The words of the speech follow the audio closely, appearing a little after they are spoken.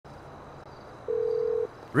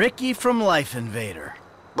Ricky from Life Invader.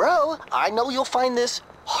 Bro, I know you'll find this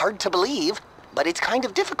hard to believe, but it's kind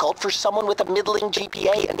of difficult for someone with a middling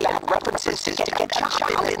GPA and bad references to get a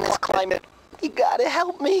job in this climate. You gotta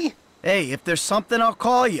help me. Hey, if there's something, I'll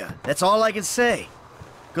call you. That's all I can say.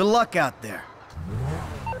 Good luck out there.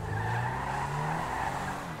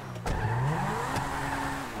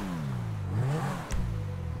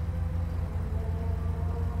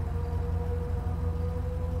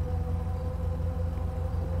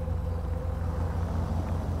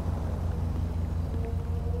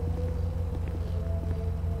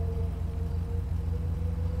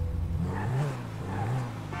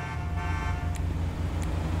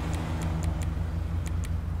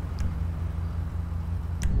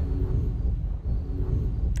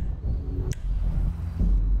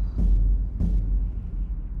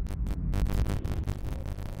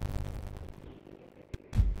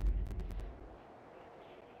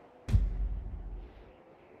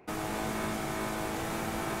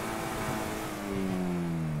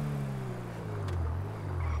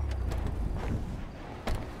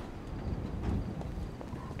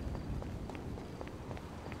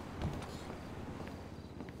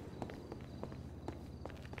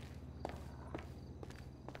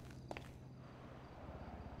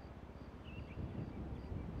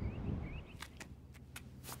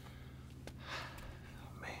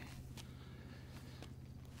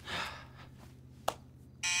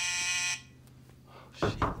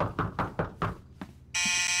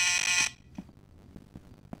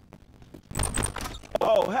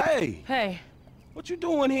 Oh, hey. Hey. What you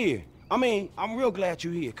doing here? I mean, I'm real glad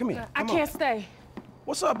you're here. Come here. I can't stay.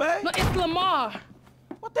 What's up, babe? No, it's Lamar.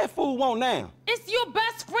 What that fool want now? It's your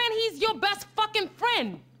best friend. He's your best fucking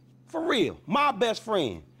friend. For real. My best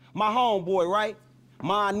friend. My homeboy, right?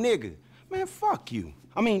 My nigga. Man, fuck you.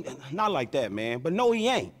 I mean, not like that, man. But no, he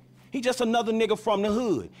ain't. He just another nigga from the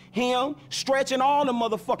hood. Him, stretching all the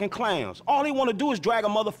motherfucking clowns. All he wanna do is drag a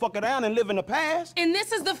motherfucker down and live in the past. And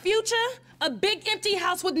this is the future? A big empty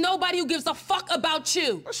house with nobody who gives a fuck about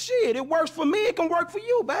you. Well, shit, it works for me, it can work for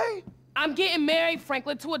you, babe. I'm getting married,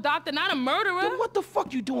 Franklin, to a doctor, not a murderer. Then what the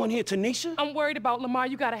fuck you doing here, Tanisha? I'm worried about Lamar.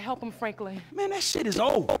 You gotta help him, Franklin. Man, that shit is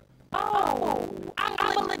over. Oh,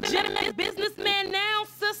 I'm a legitimate businessman now,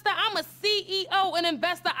 sister. I'm a CEO, an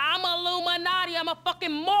investor. I'm a Illuminati. I'm a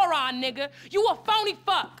fucking moron, nigga. You a phony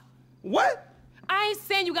fuck. What? I ain't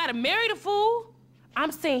saying you gotta marry the fool.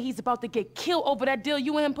 I'm saying he's about to get killed over that deal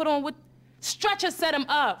you and him put on with... Stretcher set him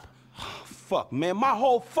up. Fuck, man. My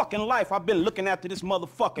whole fucking life I've been looking after this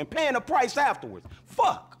motherfucker, paying the price afterwards.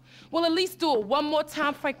 Fuck. Well, at least do it one more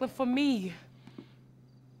time, Franklin, for me.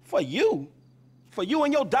 For you? For you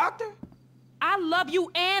and your doctor? I love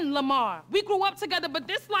you and Lamar. We grew up together, but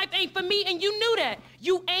this life ain't for me, and you knew that.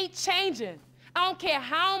 You ain't changing. I don't care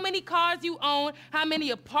how many cars you own, how many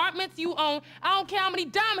apartments you own. I don't care how many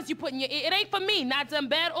diamonds you put in your ear. It ain't for me, not done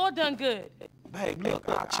bad or done good. Babe, look,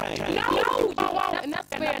 I'll change. No, you won't, and that's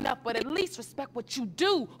fair enough, but at least respect what you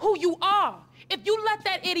do, who you are. If you let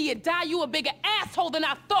that idiot die, you a bigger asshole than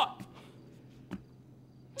I thought.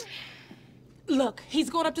 Look, he's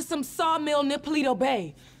going up to some sawmill near Paleto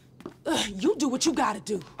Bay. You do what you gotta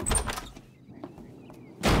do.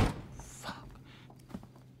 Fuck.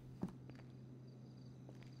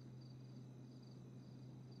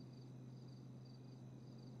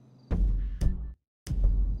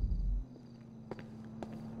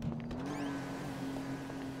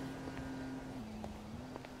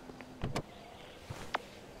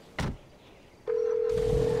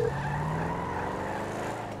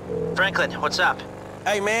 Franklin, what's up?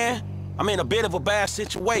 Hey, man, I'm in a bit of a bad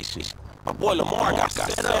situation. My boy Lamar got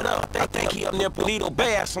set up. I think he up near Paleto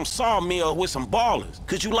Bay at some sawmill with some ballers.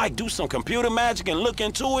 Could you, like, do some computer magic and look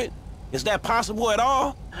into it? Is that possible at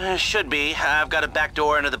all? Should be. I've got a back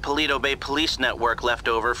door into the Paleto Bay police network left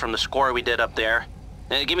over from the score we did up there.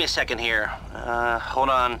 Give me a second here. Hold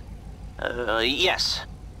on. Yes.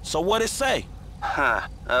 So what'd it say? Huh.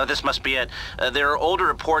 This must be it. There are older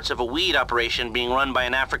reports of a weed operation being run by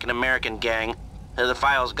an African-American gang. The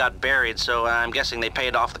files got buried, so I'm guessing they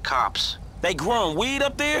paid off the cops. They growing weed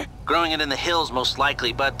up there? Growing it in the hills, most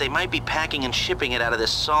likely, but they might be packing and shipping it out of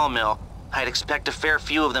this sawmill. I'd expect a fair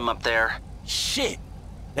few of them up there. Shit.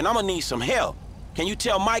 Then I'm gonna need some help. Can you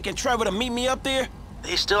tell Mike and Trevor to meet me up there?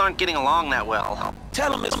 They still aren't getting along that well.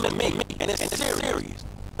 Tell them it's for me, and it's serious.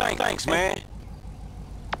 Thanks, man.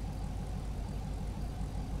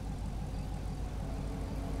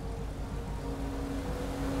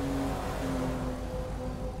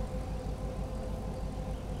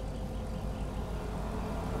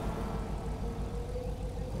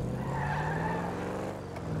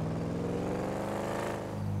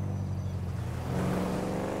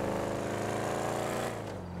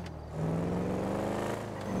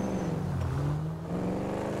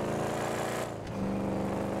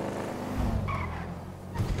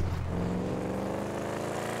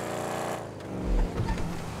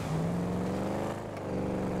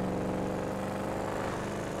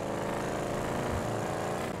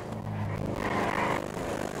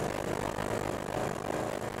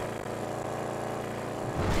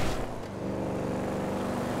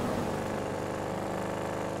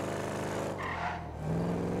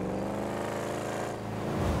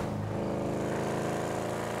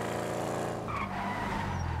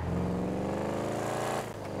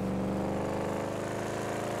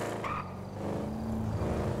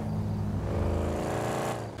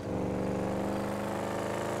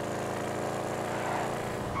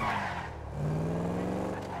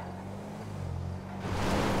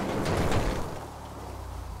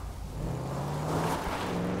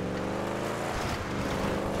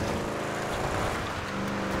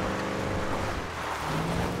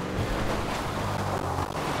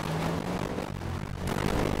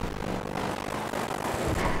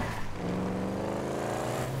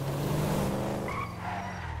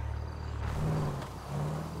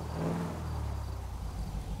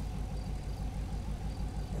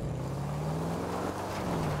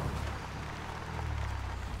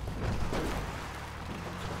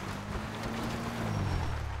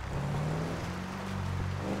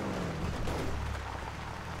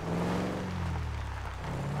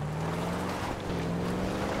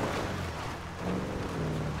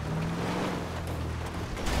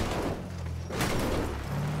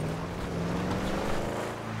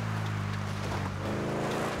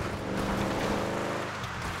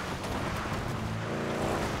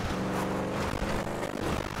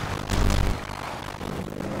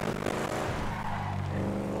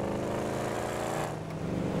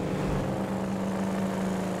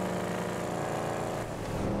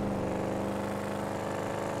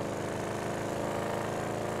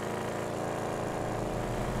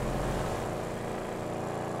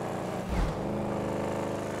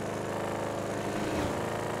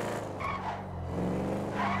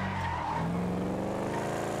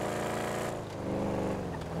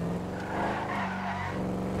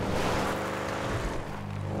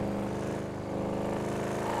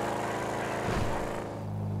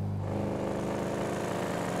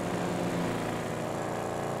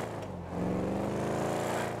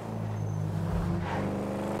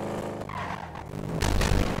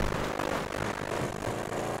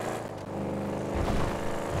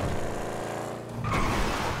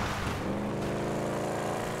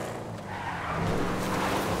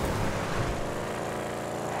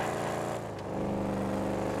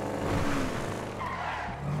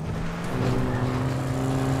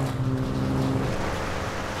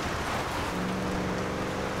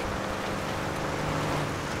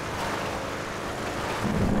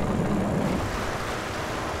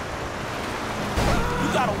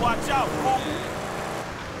 out, fool.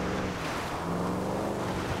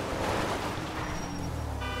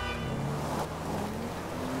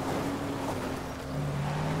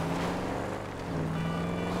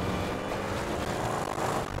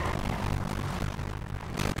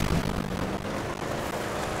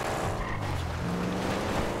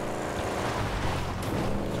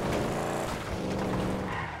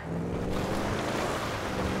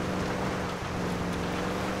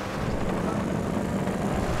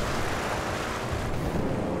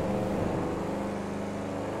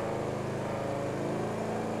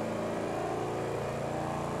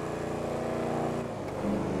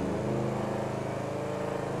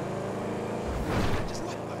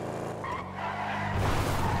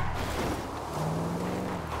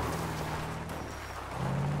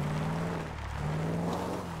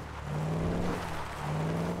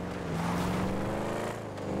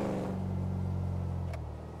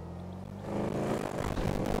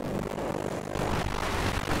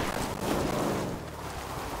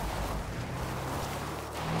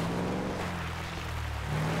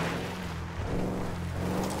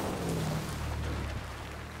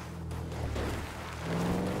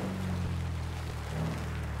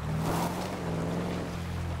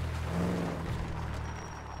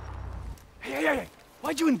 Hey,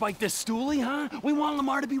 why'd you invite this stoolie, huh? We want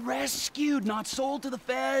Lamar to be rescued, not sold to the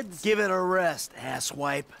feds. Give it a rest,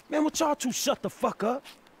 asswipe. Man, would y'all two shut the fuck up?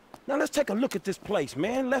 Now let's take a look at this place,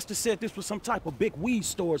 man. Lester said this was some type of big weed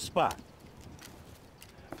store spot.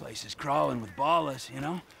 Place is crawling with ballers, you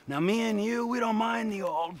know? Now, me and you, we don't mind the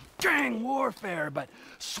old gang warfare, but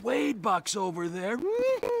Suede Buck's over there.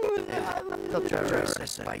 They'll try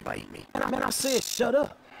to bite me. Man, I said shut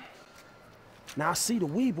up. Now I see the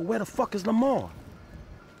weed, but where the fuck is Lamar?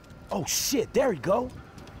 Oh shit, there he go.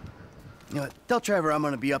 You know what? Tell Trevor I'm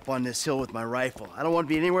gonna be up on this hill with my rifle. I don't want to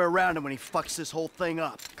be anywhere around him when he fucks this whole thing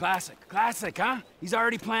up. Classic, huh? He's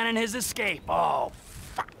already planning his escape. Oh,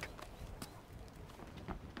 fuck.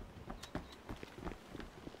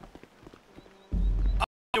 On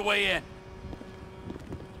your way in.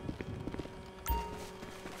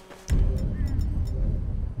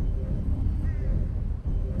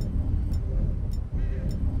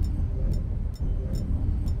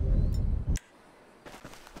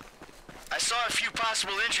 I saw a few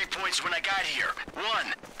possible entry points when I got here.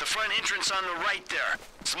 One, the front entrance on the right there.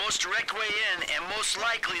 It's the most direct way in and most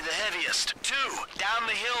likely the heaviest. Two, down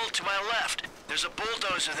the hill to my left. There's a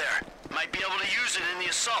bulldozer there. Might be able to use it in the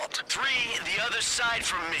assault. Three, the other side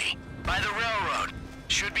from me, by the railroad.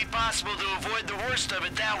 Should be possible to avoid the worst of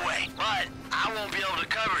it that way, but I won't be able to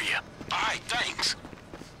cover you. All right, thanks.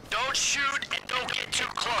 Don't shoot and don't get too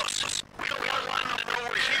close. We don't want them to know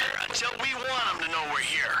we're here until we want them to know we're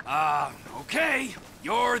here. Okay.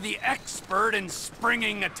 You're the expert in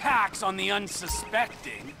springing attacks on the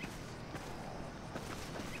unsuspecting.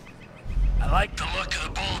 I like the look of the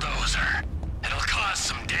bulldozer. It'll cause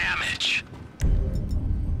some damage.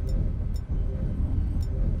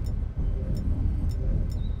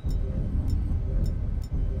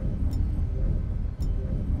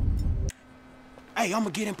 Hey, I'm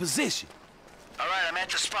gonna get in position. All right, I'm at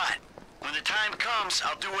the spot. When the time comes,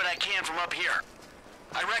 I'll do what I can from up here.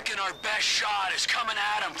 I reckon our best shot is coming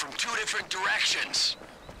at him from 2 different directions.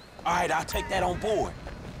 All right, I'll take that on board.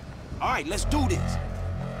 All right, let's do this.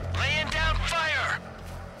 Laying down fire!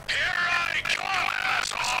 Here I come,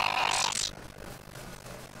 assholes!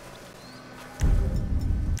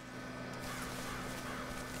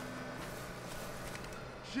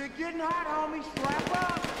 Shit getting hot, homie. Strap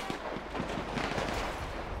up!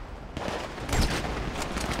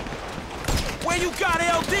 Where you got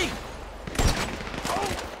LD?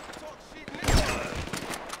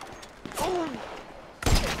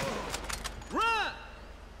 Run!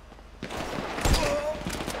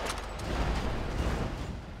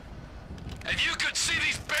 If you could see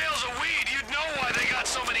these bales of weed, you'd know why they got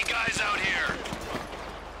so many guys out here.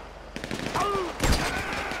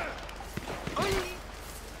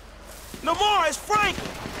 Lamar, it's Frank!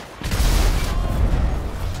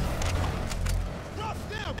 Drop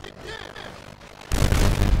down! Get down!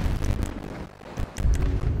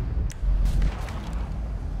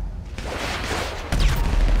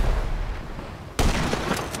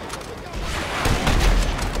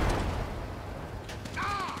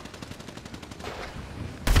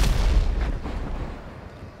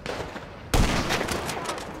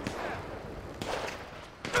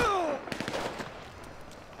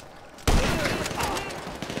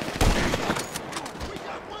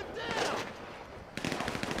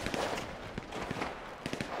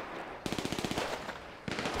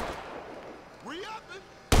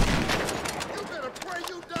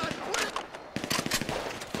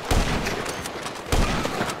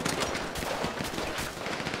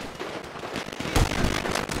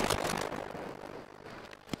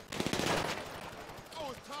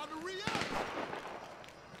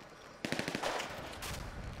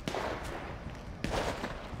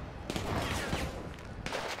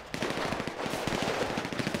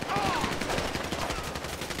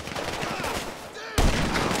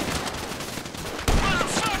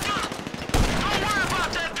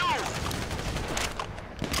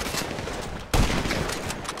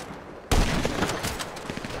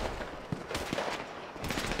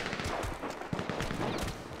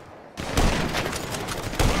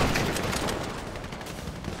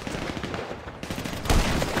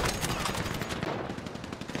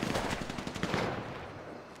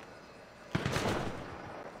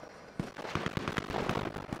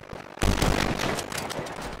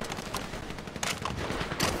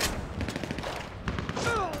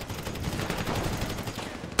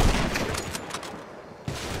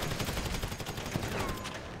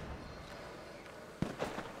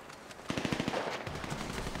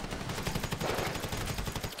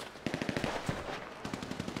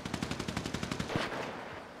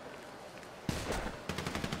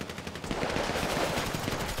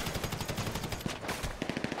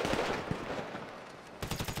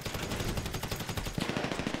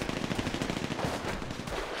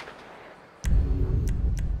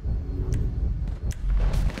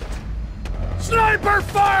 Sniper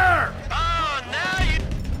fire! Oh, now you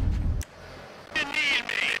need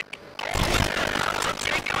me.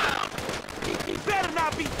 Take him out. He better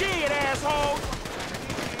not be dead, asshole!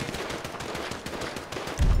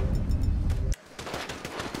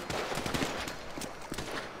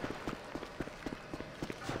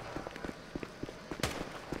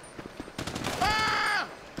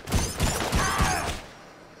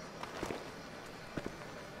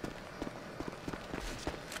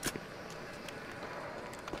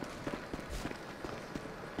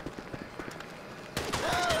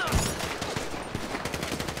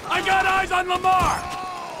 I got eyes on Lamar!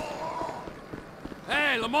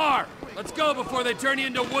 Hey, Lamar, let's go before they turn you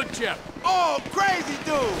into wood chip. Oh, crazy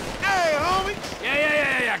dude. Hey, homie.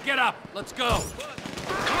 Yeah, get up. Let's go.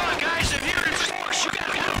 Come on, guys, if you're in force, you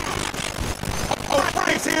gotta move. Oh,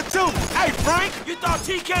 Frank's here too. Hey, Frank. You thought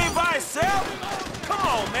he came by himself? Come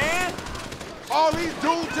on, man! All these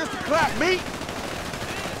dudes just to clap me?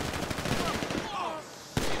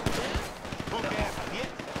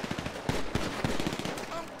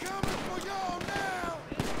 I'm coming for y'all now.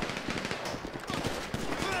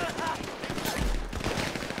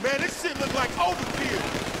 Man, this shit look like overkill.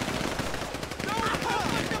 Don't talk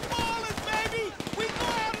like the ballers, baby. We go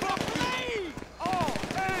out to play. Oh,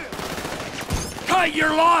 damn. Cut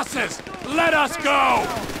your losses! Let us go!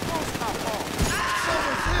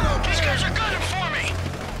 These guys are gunning for me.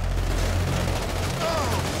 Oh,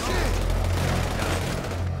 shit.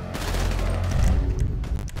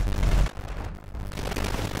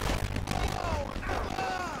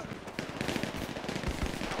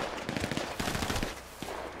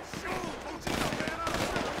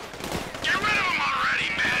 Get rid of them already,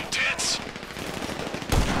 mad tits.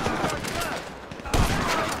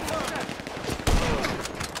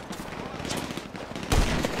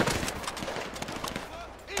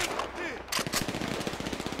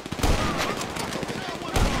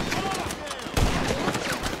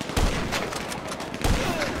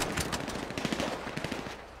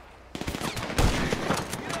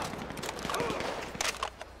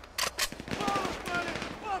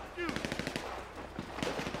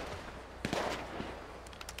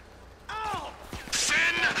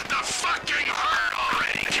 Send the fucking herd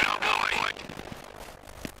already, cowboy.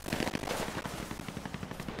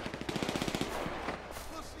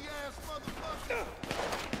 Pussy-ass motherfucker.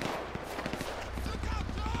 Look out,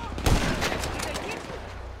 dog.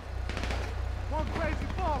 One crazy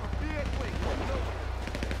baller, bitch. Wait,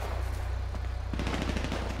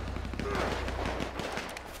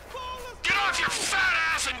 Get off your fat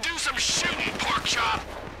ass and do some shooting, pork chop.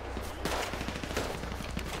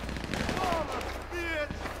 baller,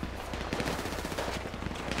 bitch.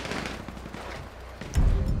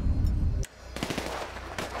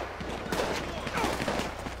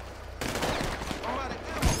 I'm out of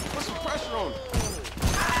ammo. Put some pressure on him.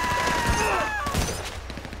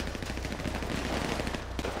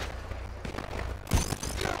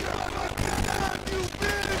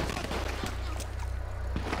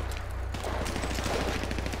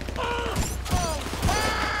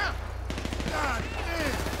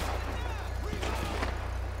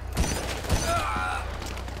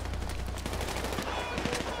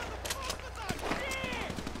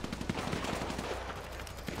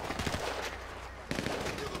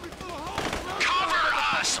 Cover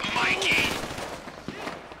us, Mikey.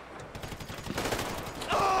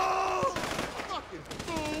 Fucking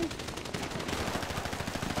fool!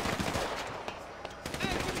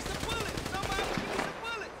 Hey, give me some bullets! Somebody give me some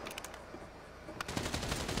bullets!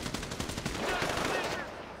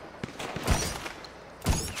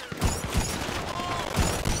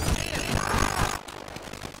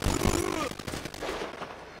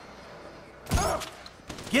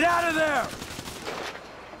 Get out of there!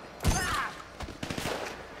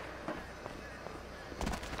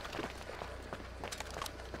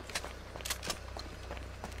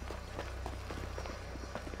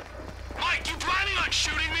 Mike, you planning on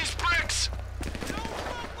shooting these pricks? Don't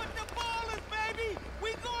fuck with the ballers, baby!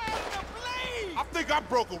 We go out to play! I think I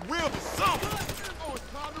broke a rib or something! Oh, it's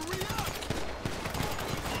time to re-up!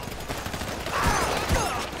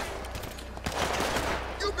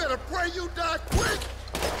 You better pray you die quick!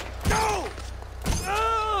 Go!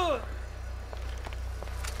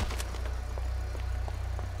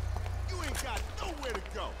 You ain't got nowhere to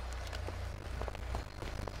go!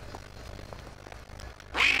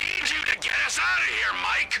 We need you to get us out of here,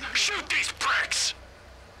 Mike. Shoot these pricks.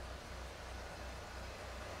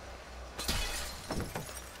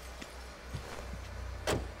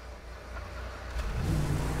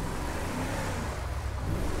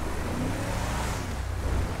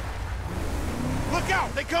 Look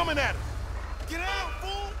out! They coming at us! Get out,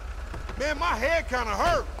 fool! Man, my head kinda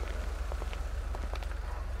hurt.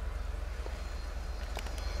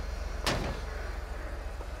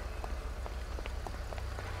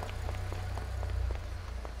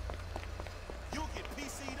 You'll get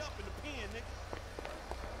PC'd up in the pen, nigga.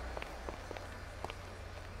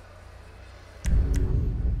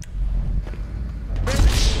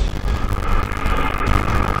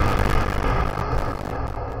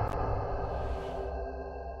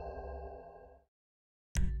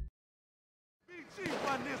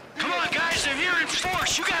 Come on, guys, they're here in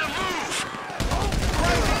force. You gotta move.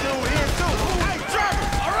 Crazy dude here too. Hey, Trevor!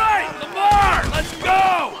 All right, Lamar, let's go!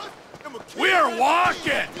 We are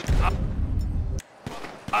walking!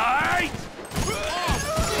 All right?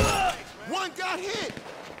 One got hit.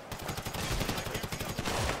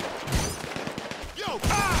 Yo,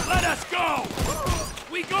 Let us go!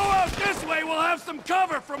 We go out this way, we'll have some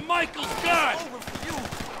cover from Michael's gun! over for you.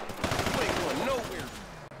 You ain't going nowhere.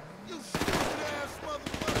 You stupid ass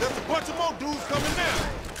motherfucker. There's a bunch of more dudes coming now.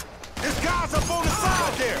 This guy's up on the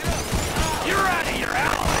side there. You're out of your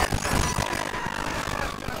element!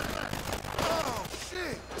 Oh,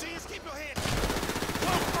 shit. Jeez, keep your head.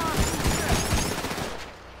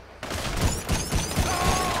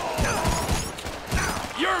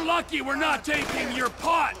 You're lucky we're not taking your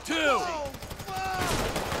pot, too! Oh, fuck.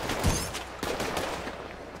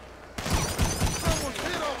 Someone's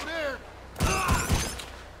hit over there.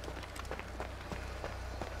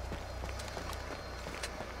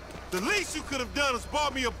 The least you could have done is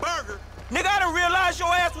bought me a burger. Nigga, I didn't realize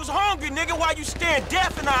your ass was hungry, nigga, while you staring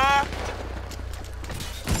death in the eye.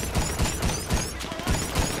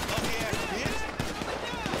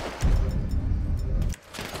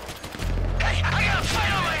 Hey, I got a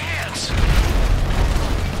fight on my hands.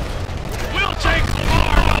 We'll take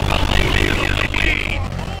Lamar, but we'll leave you to the lead!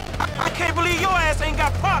 I can't believe your ass ain't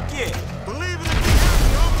got popped yet. Believe it if you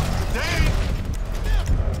have to, today.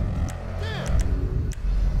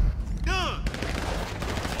 Done.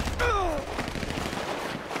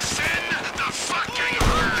 Send the fucking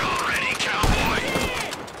herd already, cowboy.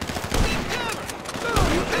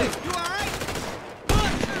 You all right?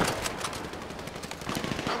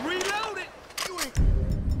 I'm reloaded. You ain't.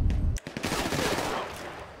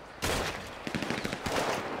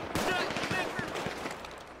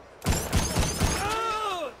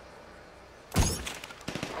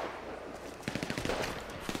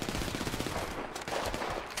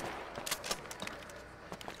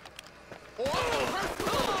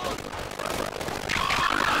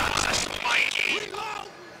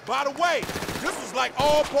 By the way, this was like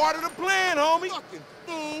all part of the plan, homie. Fucking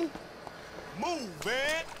fool. Move,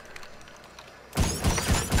 man.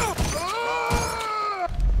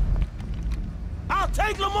 I'll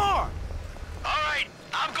take Lamar. All right,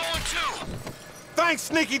 I'm going too. Thanks,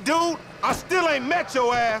 sneaky dude. I still ain't met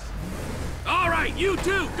your ass. All right, you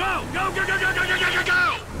two, go! Go, go, go, go, go, go, go, go,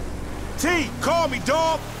 go! T, call me,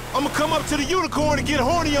 dog. I'ma come up to the Unicorn and get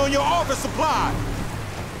horny on your office supply.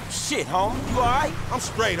 Shit, homie, you all right? I'm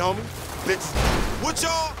straight, homie. Bitch, what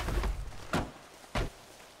y'all?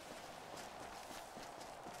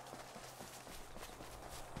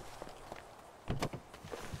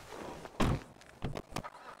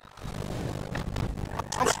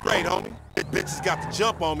 I'm straight, homie. Bitches got the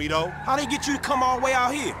jump on me, though. How they get you to come all the way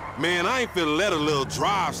out here? Man, I ain't finna let a little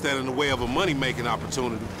drive stand in the way of a money-making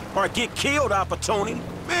opportunity. Or get killed opportunity?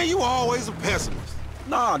 Man, you always a pessimist.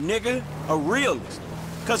 Nah, nigga, a realist.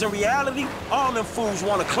 Cause in reality, all them fools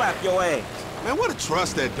wanna clap your ass. Man, what a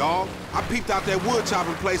trust that, dog. I peeped out that wood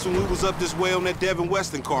chopping place when we was up this way on that Devin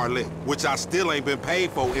Weston car lick, which I still ain't been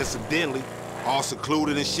paid for, incidentally. All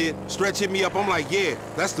secluded and shit. Stretch hit me up, I'm like, yeah,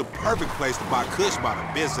 that's the perfect place to buy kush by the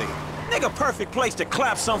biz. Nigga, perfect place to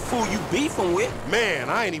clap some fool you beefing with. Man,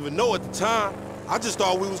 I ain't even know at the time. I just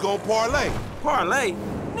thought we was gonna parlay. Parlay?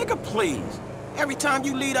 Nigga, please. Every time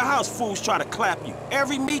you leave the house, fools try to clap you.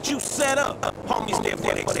 Every meet you set up, homies there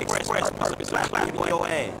for the express purpose, clapping your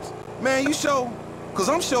ass. Man, you sure? Cause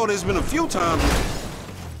I'm sure there's been a few times.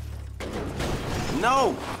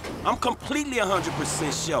 No, I'm completely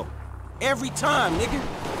 100% sure. Every time, nigga.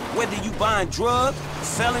 Whether you buying drugs,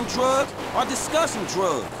 selling drugs, or discussing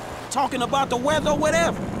drugs. Talking about the weather or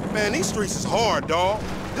whatever. Man, these streets is hard, dawg.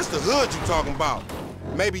 This the hood you talking about.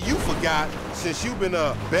 Maybe you forgot, since you've been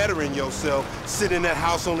bettering yourself, sitting in that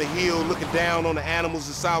house on the hill looking down on the animals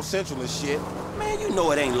in South Central and shit. Man, you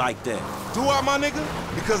know it ain't like that. Do I, my nigga?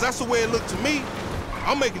 Because that's the way it looked to me.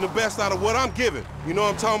 I'm making the best out of what I'm giving. You know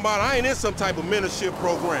what I'm talking about? I ain't in some type of mentorship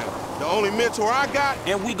program. The only mentor I got...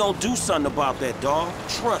 And we gonna do something about that, dawg.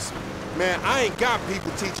 Trust me. Man, I ain't got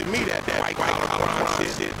people teaching me that right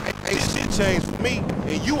shit. Ain't shit changed for me,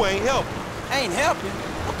 and you ain't helping. Ain't helping?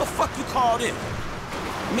 What the fuck you call this?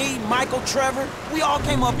 Me, Michael, Trevor, we all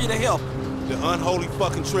came up here to help. The unholy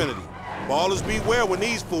fucking trinity. Ballers beware when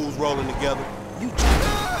these fools rolling together. You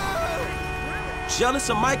jealous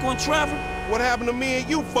of Michael and Trevor? What happened to me and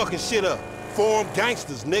you fucking shit up? Form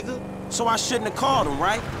gangsters, nigga. So I shouldn't have called him,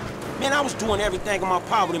 right? Man, I was doing everything in my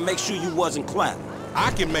power to make sure you wasn't clapping.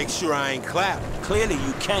 I can make sure I ain't clapping. Clearly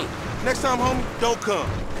you can't. Next time, homie, don't come.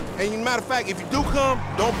 And matter of fact, if you do come,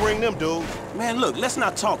 don't bring them dudes. Man, look, let's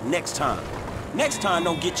not talk next time. Next time,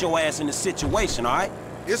 don't get your ass in the situation, all right?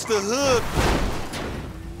 It's the hood.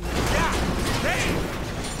 God damn!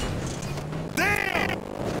 Damn!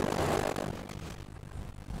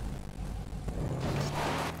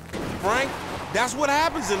 Frank, that's what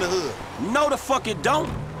happens in the hood. No, the fuck it don't.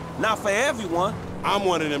 Not for everyone. I'm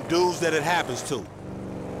one of them dudes that it happens to.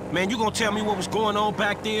 Man, you gonna tell me what was going on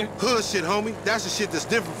back there? Hood shit, homie. That's the shit that's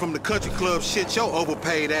different from the country club shit your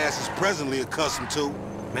overpaid ass is presently accustomed to.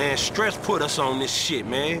 Man, Stress put us on this shit,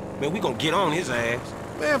 man. Man, we gonna get on his ass.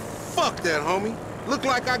 Man, fuck that, homie. Look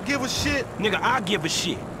like I give a shit? Nigga, I give a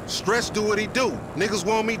shit. Stress do what he do. Niggas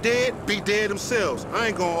want me dead, be dead themselves. I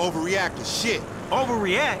ain't gonna overreact to shit.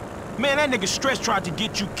 Overreact? Man, that nigga Stress tried to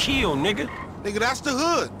get you killed, nigga. Nigga, that's the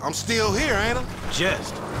hood. I'm still here, ain't I?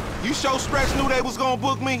 Just. You sure Stress knew they was gonna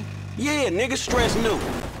book me? Yeah, nigga, Stress knew.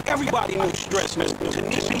 Everybody knew Stress knew.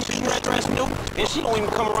 Tanisha, Stress knew, and she don't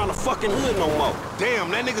even come around the fucking hood no more.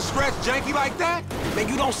 Damn, that nigga Stress janky like that? Man,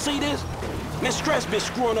 you don't see this? Man, Stress been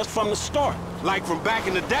screwing us from the start. Like from back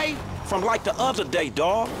in the day? From like the other day,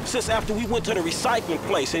 dawg. Since after we went to the recycling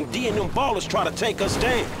place and D and them ballers try to take us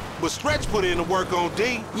down. But Stretch put in the work on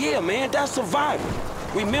D. Yeah, man, that's survival.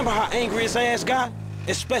 Remember how angry his ass got?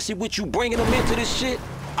 Especially with you bringing him into this shit?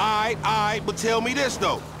 Aight, but tell me this,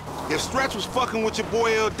 though. If Stretch was fucking with your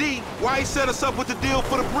boy LD, why he set us up with the deal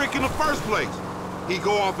for the brick in the first place? He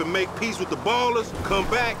go off and make peace with the ballers, come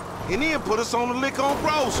back, and then put us on the lick on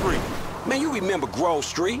Grove Street. Man, you remember Grove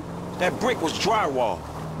Street? That brick was drywall.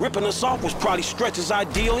 Ripping us off was probably Stretch's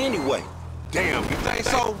ideal anyway. Damn, you think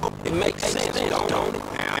so? It makes sense, don't it?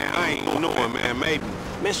 Man, I ain't knowing, man, maybe.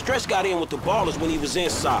 Man, Stretch got in with the ballers when he was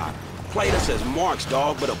inside. Played us as marks,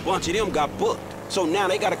 dog, but a bunch of them got booked. So now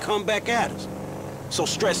they gotta come back at us. So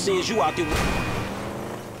Stretch sends you out there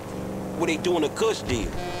where they doing a cush deal.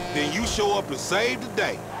 Then you show up and save the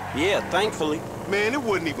day. Yeah, thankfully. Man, it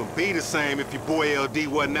wouldn't even be the same if your boy LD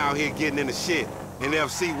wasn't out here getting in the shit. And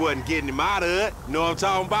FC wasn't getting him out of it. Know what I'm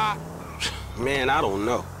talking about? Man, I don't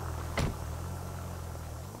know.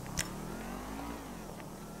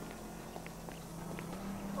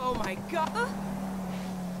 Oh my God.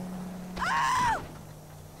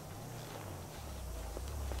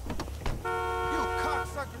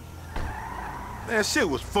 Man, shit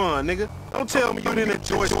was fun, nigga. Don't tell me you didn't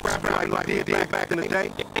enjoy scrapping like you did back in the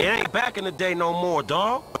day. It ain't back in the day no more,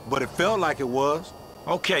 dawg. But it felt like it was.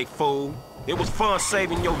 Okay, fool. It was fun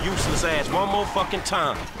saving your useless ass one more fucking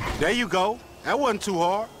time. There you go. That wasn't too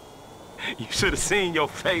hard. You should have seen your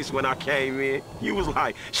face when I came in. You was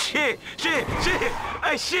like, shit.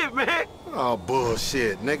 Hey, shit, man. Oh,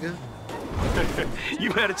 bullshit, nigga.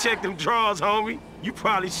 You better check them drawers, homie. You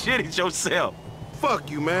probably shitted yourself.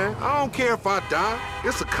 Fuck you, man. I don't care if I die.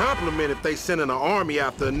 It's a compliment if they sending an army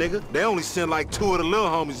after a nigga. They only send like 2 of the little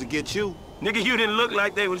homies to get you. Nigga, you didn't look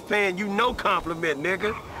like they was paying you no compliment,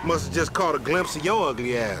 nigga. Must have just caught a glimpse of your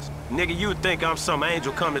ugly ass. Nigga, you think I'm some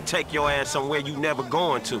angel come to take your ass somewhere you never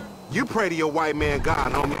going to. You pray to your white man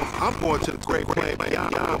God, homie. I'm going to the great plain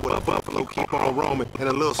beyond where the buffalo keep on roaming and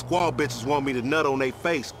the little squaw bitches want me to nut on their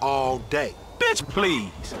face all day. Bitch,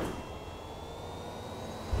 please.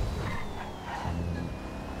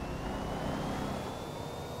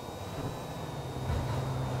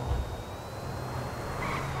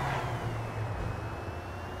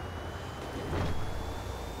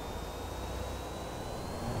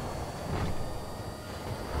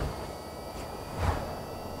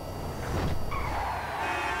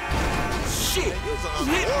 Shit! You're an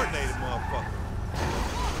uncoordinated motherfucker.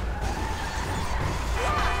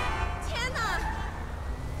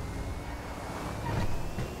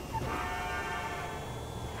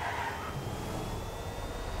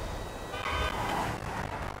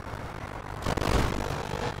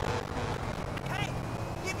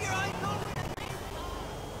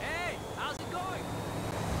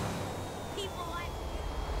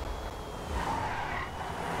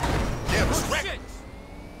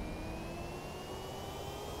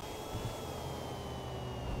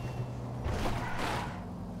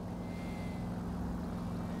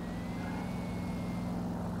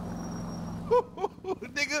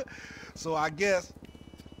 Nigga, so I guess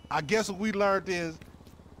what we learned is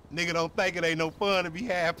Nigga don't think it ain't no fun to be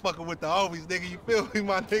half fucking with the homies, nigga. You feel me,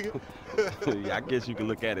 my nigga? Yeah, I guess you can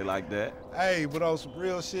look at it like that. Hey, but on some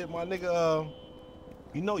real shit, my nigga,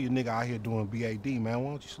 you know your nigga out here doing BAD, man. Why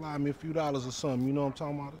don't you slide me a few dollars or something? You know what I'm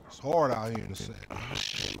talking about? It's hard out here in the set. Oh,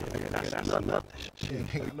 shit, that's nothing. Shit,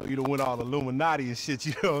 nigga, I know you done went all Illuminati and shit,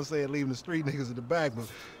 you know what I'm saying? Leaving the street niggas in the back, but...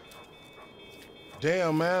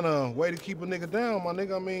 Damn, man, way to keep a nigga down, my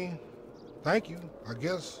nigga. I mean, thank you, I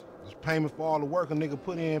guess. It's payment for all the work a nigga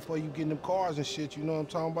put in for you getting them cars and shit, you know what I'm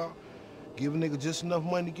talking about? Give a nigga just enough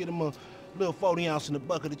money to get him a little 40 ounce in a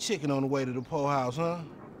bucket of chicken on the way to the po house, huh?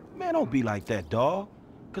 Man, don't be like that, dawg.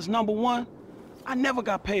 Cause number one, I never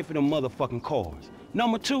got paid for them motherfucking cars.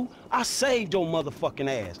 Number two, I saved your motherfucking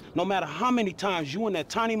ass. No matter how many times you and that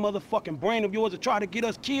tiny motherfucking brain of yours have tried to get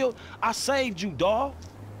us killed, I saved you, dawg.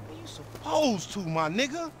 You supposed to, my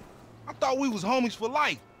nigga. I thought we was homies for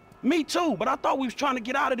life. Me too, but I thought we was trying to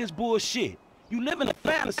get out of this bullshit. You live in a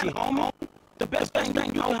fantasy, homie. The best thing you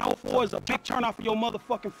can hope for is a big turnout for your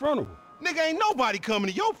motherfucking funeral. Nigga, ain't nobody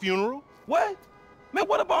coming to your funeral. What? Man,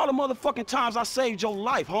 what about all the motherfucking times I saved your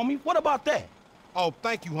life, homie? What about that? Oh,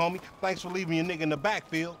 thank you, homie. Thanks for leaving your nigga in the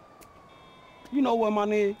backfield. You know what, my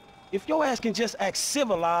nigga? If your ass can just act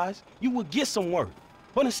civilized, you would get some work.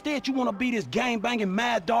 But instead, you want to be this gang-banging,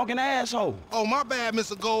 mad-dogging asshole. Oh, my bad,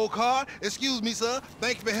 Mr. Gold Card. Excuse me, sir.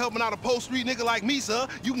 Thank you for helping out a post-street nigga like me, sir.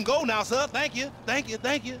 You can go now, sir. Thank you. Thank you.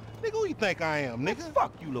 Thank you. Nigga, who you think I am, nigga?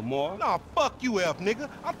 Fuck you, Lamar. Nah, fuck you, F, nigga.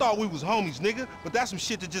 I thought we was homies, nigga. But that's some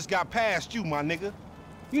shit that just got past you, my nigga.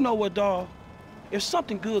 You know what, dawg? If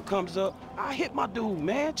something good comes up, I hit my dude,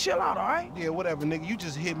 man. Chill out, all right? Yeah, whatever, nigga. You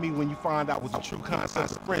just hit me when you find out what the true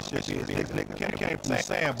concept of friendship is. Nigga came from the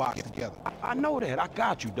sandbox together. I know that. I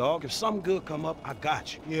got you, dawg. If something good come up, I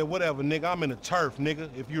got you. Yeah, whatever, nigga. I'm in the turf, nigga,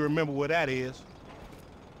 if you remember what that is.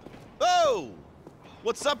 Oh!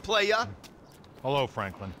 What's up, playa? Hello,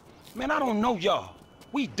 Franklin. Man, I don't know y'all.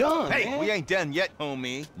 We done, Hey, man. we ain't done yet,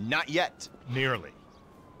 homie. Not yet. Nearly.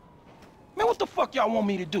 Man, what the fuck y'all want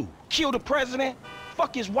me to do? Kill the president?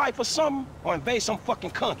 Fuck his wife or something? Or invade some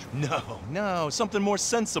fucking country? No, something more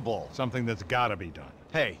sensible. Something that's gotta be done.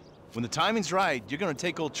 Hey, when the timing's right, you're gonna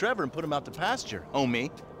take old Trevor and put him out to pasture, homie.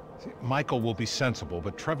 Michael will be sensible,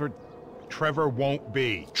 but Trevor won't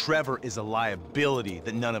be. Trevor is a liability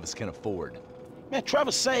that none of us can afford. Man,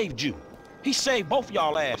 Trevor saved you. He saved both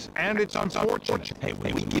y'all asses. And it's unfortunate. Hey,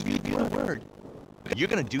 we give you your word. You're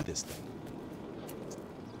gonna do this thing.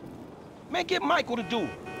 Man, get Michael to do it.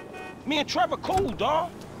 Me and Trevor cool, dawg.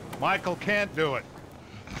 Michael can't do it.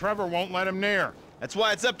 Trevor won't let him near. That's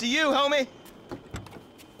why it's up to you, homie.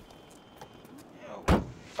 Yo,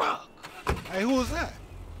 fuck. Hey, who was that?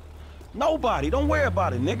 Nobody. Don't worry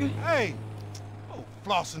about it, nigga. Hey. Oh,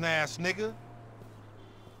 flossing ass nigga.